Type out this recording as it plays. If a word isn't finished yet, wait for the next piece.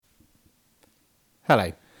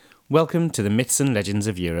Hello, welcome to the Myths and Legends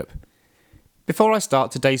of Europe. Before I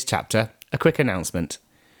start today's chapter, a quick announcement.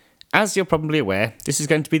 As you're probably aware, this is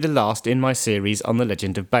going to be the last in my series on the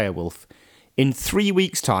legend of Beowulf. In 3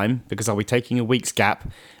 weeks' time, because I'll be taking a week's gap,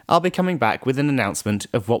 I'll be coming back with an announcement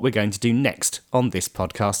of what we're going to do next on this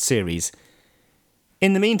podcast series.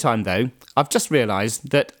 In the meantime, though, I've just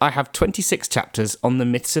realised that I have 26 chapters on the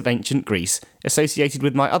myths of ancient Greece associated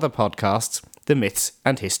with my other podcasts, The Myths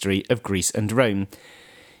and History of Greece and Rome.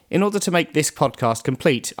 In order to make this podcast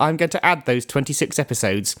complete, I'm going to add those 26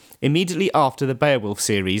 episodes immediately after the Beowulf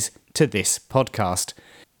series to this podcast.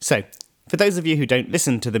 So, for those of you who don't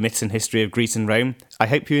listen to the Myths and History of Greece and Rome, I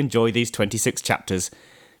hope you enjoy these 26 chapters.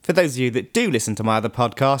 For those of you that do listen to my other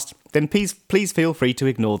podcast, then please feel free to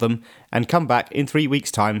ignore them and come back in 3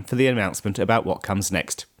 weeks' time for the announcement about what comes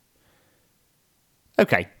next.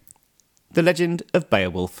 Okay, the legend of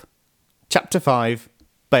Beowulf. Chapter 5,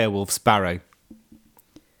 Beowulf's Barrow.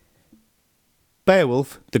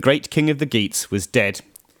 Beowulf, the great king of the Geats, was dead.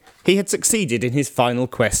 He had succeeded in his final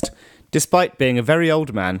quest, despite being a very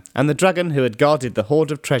old man, and the dragon who had guarded the hoard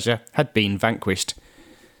of treasure had been vanquished.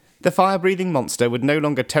 The fire-breathing monster would no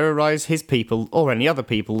longer terrorise his people or any other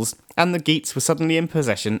peoples, and the Geats were suddenly in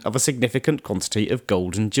possession of a significant quantity of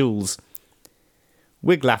gold and jewels.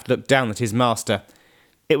 Wiglaf looked down at his master.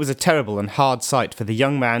 It was a terrible and hard sight for the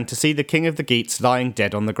young man to see the king of the Geats lying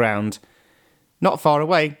dead on the ground. Not far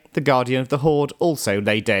away, the guardian of the hoard also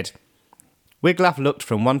lay dead. Wiglaf looked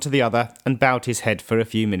from one to the other and bowed his head for a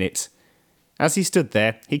few minutes. As he stood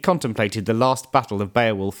there, he contemplated the last battle of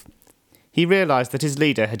Beowulf. He realised that his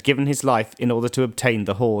leader had given his life in order to obtain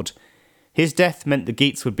the hoard. His death meant the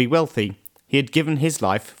Geats would be wealthy. He had given his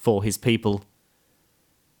life for his people.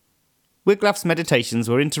 Wiglaf's meditations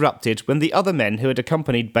were interrupted when the other men who had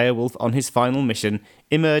accompanied Beowulf on his final mission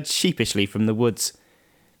emerged sheepishly from the woods.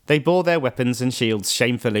 They bore their weapons and shields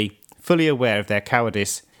shamefully, fully aware of their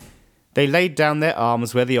cowardice. They laid down their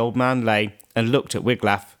arms where the old man lay and looked at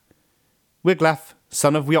Wiglaf. Wiglaf,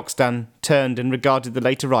 son of Weohstan, turned and regarded the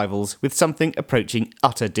late arrivals with something approaching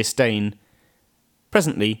utter disdain.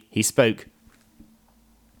 Presently he spoke.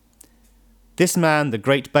 "This man, the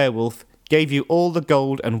great Beowulf, gave you all the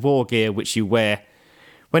gold and war gear which you wear.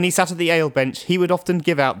 When he sat at the ale bench, he would often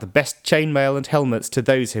give out the best chainmail and helmets to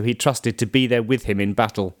those who he trusted to be there with him in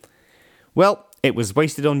battle. Well, it was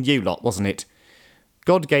wasted on you lot, wasn't it?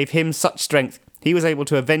 God gave him such strength, he was able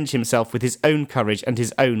to avenge himself with his own courage and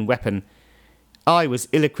his own weapon. I was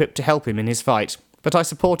ill-equipped to help him in his fight, but I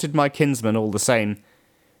supported my kinsman all the same.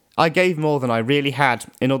 I gave more than I really had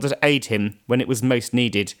in order to aid him when it was most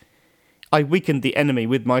needed. I weakened the enemy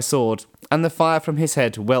with my sword, and the fire from his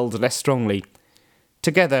head welled less strongly.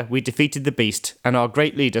 Together we defeated the beast, and our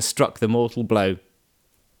great leader struck the mortal blow."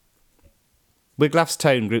 Wiglaf's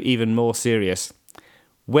tone grew even more serious.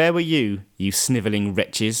 "Where were you, you snivelling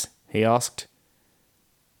wretches?" he asked.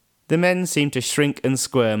 The men seemed to shrink and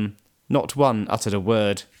squirm. Not one uttered a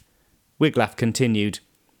word. Wiglaf continued.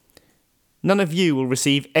 "None of you will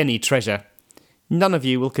receive any treasure. None of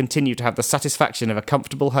you will continue to have the satisfaction of a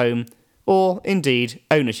comfortable home, or, indeed,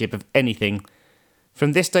 ownership of anything.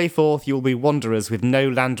 From this day forth you will be wanderers with no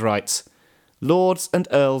land rights. Lords and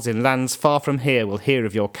earls in lands far from here will hear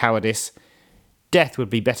of your cowardice. Death would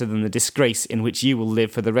be better than the disgrace in which you will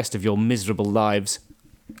live for the rest of your miserable lives."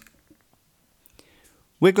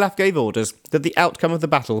 Wiglaf gave orders that the outcome of the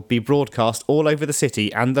battle be broadcast all over the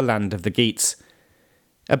city and the land of the Geats.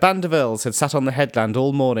 A band of earls had sat on the headland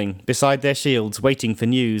all morning, beside their shields, waiting for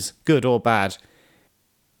news, good or bad.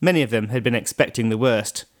 Many of them had been expecting the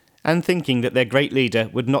worst, and thinking that their great leader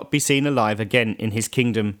would not be seen alive again in his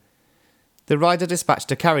kingdom. The rider dispatched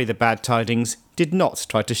to carry the bad tidings did not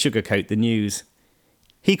try to sugarcoat the news.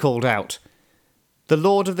 He called out, "The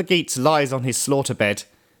Lord of the Geats lies on his slaughter bed.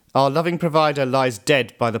 Our loving provider lies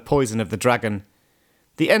dead by the poison of the dragon.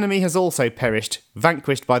 The enemy has also perished,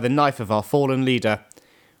 vanquished by the knife of our fallen leader.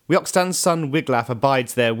 Weohstan's son Wiglaf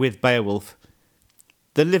abides there with Beowulf.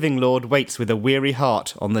 The living lord waits with a weary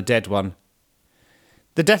heart on the dead one.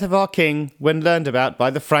 The death of our king, when learned about by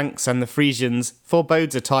the Franks and the Frisians,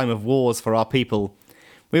 forebodes a time of wars for our people.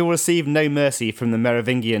 We will receive no mercy from the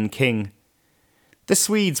Merovingian king. The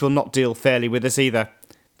Swedes will not deal fairly with us either.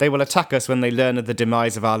 They will attack us when they learn of the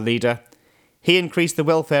demise of our leader. He increased the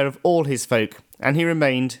welfare of all his folk, and he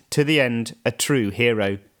remained, to the end, a true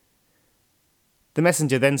hero." The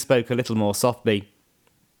messenger then spoke a little more softly.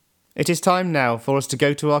 "It is time now for us to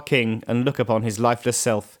go to our king and look upon his lifeless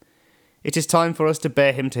self. It is time for us to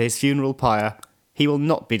bear him to his funeral pyre. He will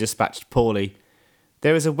not be dispatched poorly.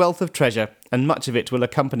 There is a wealth of treasure, and much of it will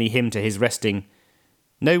accompany him to his resting.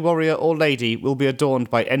 No warrior or lady will be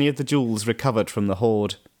adorned by any of the jewels recovered from the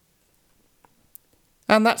hoard.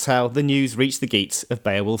 And that's how the news reached the Geats of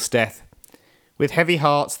Beowulf's death. With heavy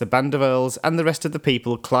hearts, the band of earls and the rest of the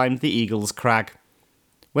people climbed the Eagle's Crag.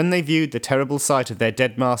 When they viewed the terrible sight of their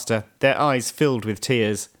dead master, their eyes filled with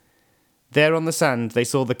tears. There on the sand they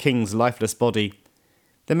saw the king's lifeless body.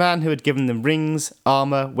 The man who had given them rings,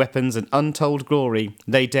 armour, weapons and untold glory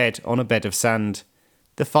lay dead on a bed of sand.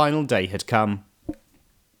 The final day had come.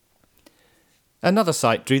 Another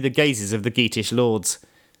sight drew the gazes of the Geatish lords.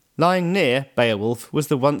 Lying near Beowulf was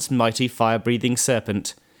the once mighty fire-breathing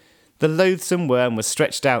serpent. The loathsome worm was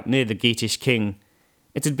stretched out near the Geatish king.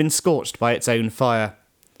 It had been scorched by its own fire.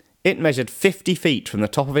 It measured 50 feet from the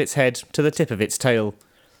top of its head to the tip of its tail.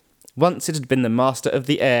 Once it had been the master of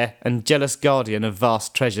the air and jealous guardian of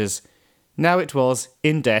vast treasures. Now it was,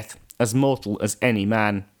 in death, as mortal as any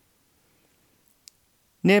man.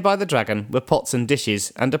 Nearby the dragon were pots and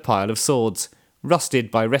dishes and a pile of swords, rusted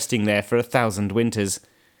by resting there for 1,000 winters.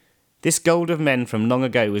 This gold of men from long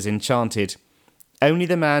ago was enchanted. Only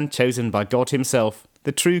the man chosen by God himself,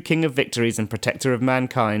 the true king of victories and protector of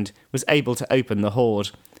mankind, was able to open the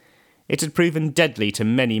hoard. It had proven deadly to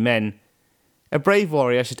many men. A brave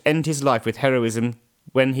warrior should end his life with heroism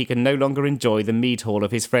when he can no longer enjoy the mead hall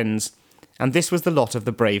of his friends, and this was the lot of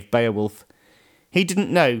the brave Beowulf. He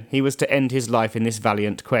didn't know he was to end his life in this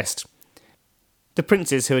valiant quest. The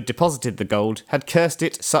princes who had deposited the gold had cursed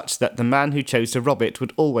it such that the man who chose to rob it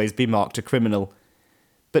would always be marked a criminal.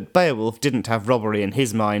 But Beowulf didn't have robbery in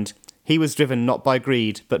his mind. He was driven not by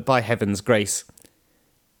greed, but by heaven's grace.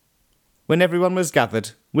 When everyone was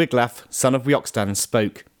gathered, Wiglaf, son of Wioxtan,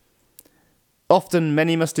 spoke. Often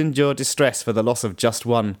many must endure distress for the loss of just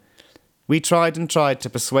one. We tried and tried to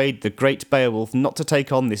persuade the great Beowulf not to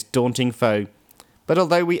take on this daunting foe, but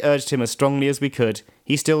although we urged him as strongly as we could,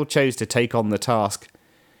 he still chose to take on the task.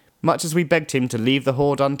 Much as we begged him to leave the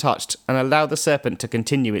hoard untouched and allow the serpent to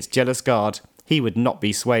continue its jealous guard, he would not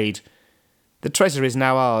be swayed. The treasure is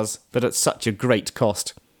now ours, but at such a great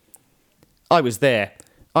cost. I was there.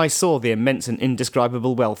 I saw the immense and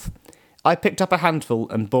indescribable wealth. I picked up a handful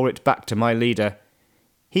and bore it back to my leader.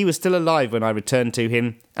 He was still alive when I returned to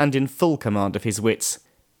him, and in full command of his wits.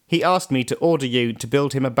 He asked me to order you to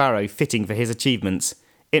build him a barrow fitting for his achievements.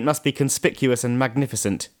 It must be conspicuous and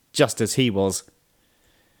magnificent, just as he was.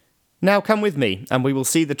 Now come with me, and we will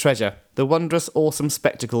see the treasure, the wondrous, awesome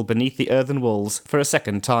spectacle beneath the earthen walls, for a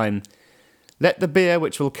second time. Let the bier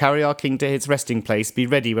which will carry our king to his resting place be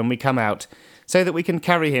ready when we come out, so that we can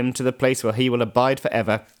carry him to the place where he will abide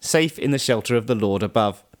forever, safe in the shelter of the Lord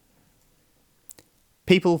above.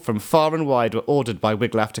 People from far and wide were ordered by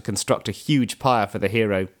Wiglaf to construct a huge pyre for the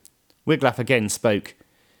hero. Wiglaf again spoke.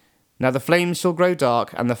 Now the flames shall grow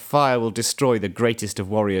dark, and the fire will destroy the greatest of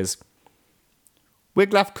warriors.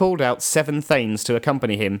 Wiglaf called out 7 thanes to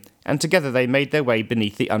accompany him, and together they made their way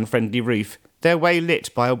beneath the unfriendly roof, their way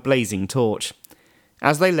lit by a blazing torch.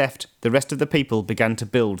 As they left, the rest of the people began to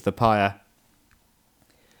build the pyre.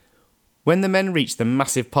 When the men reached the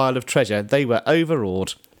massive pile of treasure, they were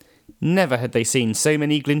overawed. Never had they seen so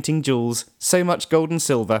many glinting jewels, so much gold and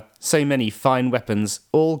silver, so many fine weapons,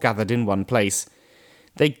 all gathered in one place.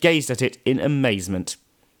 They gazed at it in amazement.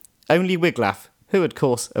 Only Wiglaf, who of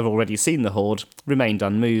course had already seen the hoard, remained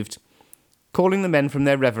unmoved. Calling the men from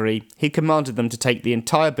their reverie, he commanded them to take the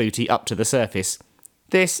entire booty up to the surface.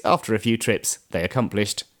 This, after a few trips, they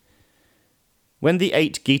accomplished. When the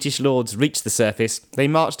 8 Geatish lords reached the surface, they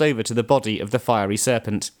marched over to the body of the fiery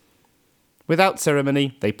serpent. Without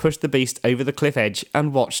ceremony, they pushed the beast over the cliff edge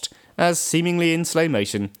and watched, as, seemingly in slow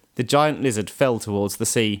motion, the giant lizard fell towards the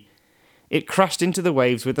sea. It crashed into the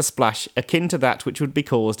waves with a splash akin to that which would be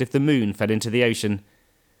caused if the moon fell into the ocean.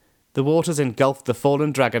 The waters engulfed the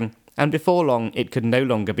fallen dragon, and before long it could no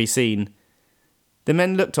longer be seen. The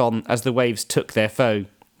men looked on as the waves took their foe,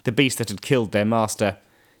 the beast that had killed their master,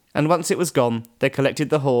 and once it was gone, they collected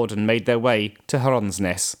the hoard and made their way to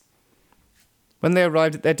Hrondsness. When they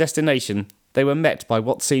arrived at their destination, they were met by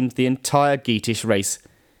what seemed the entire Geatish race.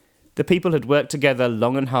 The people had worked together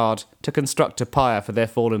long and hard to construct a pyre for their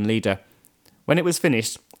fallen leader. When it was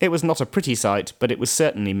finished, it was not a pretty sight, but it was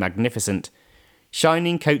certainly magnificent.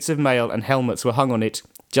 Shining coats of mail and helmets were hung on it,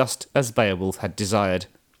 just as Beowulf had desired.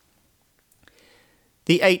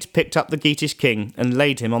 The 8 picked up the Geatish king and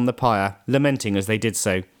laid him on the pyre, lamenting as they did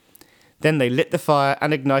so. Then they lit the fire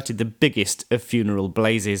and ignited the biggest of funeral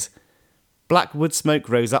blazes. Black wood smoke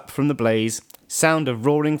rose up from the blaze. Sound of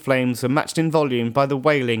roaring flames were matched in volume by the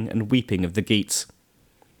wailing and weeping of the Geats.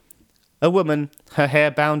 A woman, her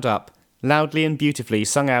hair bound up, loudly and beautifully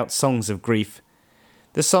sung out songs of grief.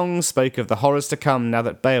 The songs spoke of the horrors to come now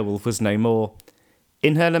that Beowulf was no more.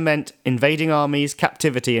 In her lament, invading armies,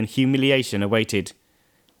 captivity and humiliation awaited.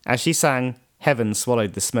 As she sang, heaven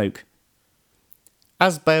swallowed the smoke.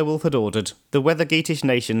 As Beowulf had ordered, the Weathergeatish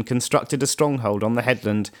nation constructed a stronghold on the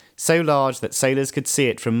headland, so large that sailors could see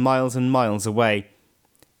it from miles and miles away.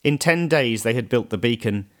 In 10 days they had built the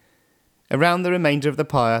beacon. Around the remainder of the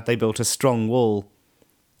pyre they built a strong wall.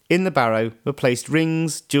 In the barrow were placed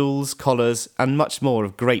rings, jewels, collars, and much more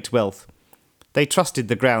of great wealth. They trusted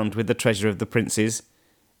the ground with the treasure of the princes.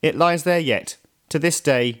 It lies there yet. To this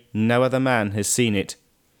day, no other man has seen it.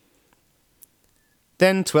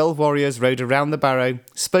 Then 12 warriors rode around the barrow,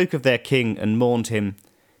 spoke of their king and mourned him.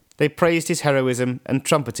 They praised his heroism and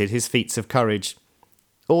trumpeted his feats of courage.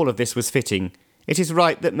 All of this was fitting. It is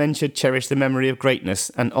right that men should cherish the memory of greatness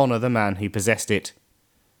and honour the man who possessed it.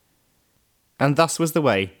 And thus was the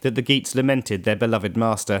way that the Geats lamented their beloved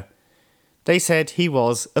master. They said he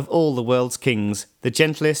was, of all the world's kings, the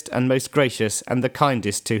gentlest and most gracious and the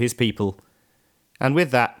kindest to his people. And with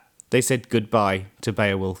that, they said goodbye to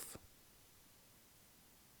Beowulf.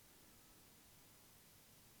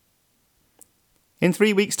 In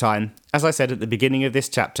 3 weeks' time, as I said at the beginning of this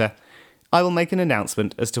chapter, I will make an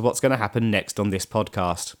announcement as to what's going to happen next on this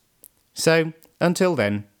podcast. So, until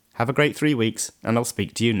then, have a great 3 weeks, and I'll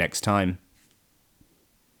speak to you next time.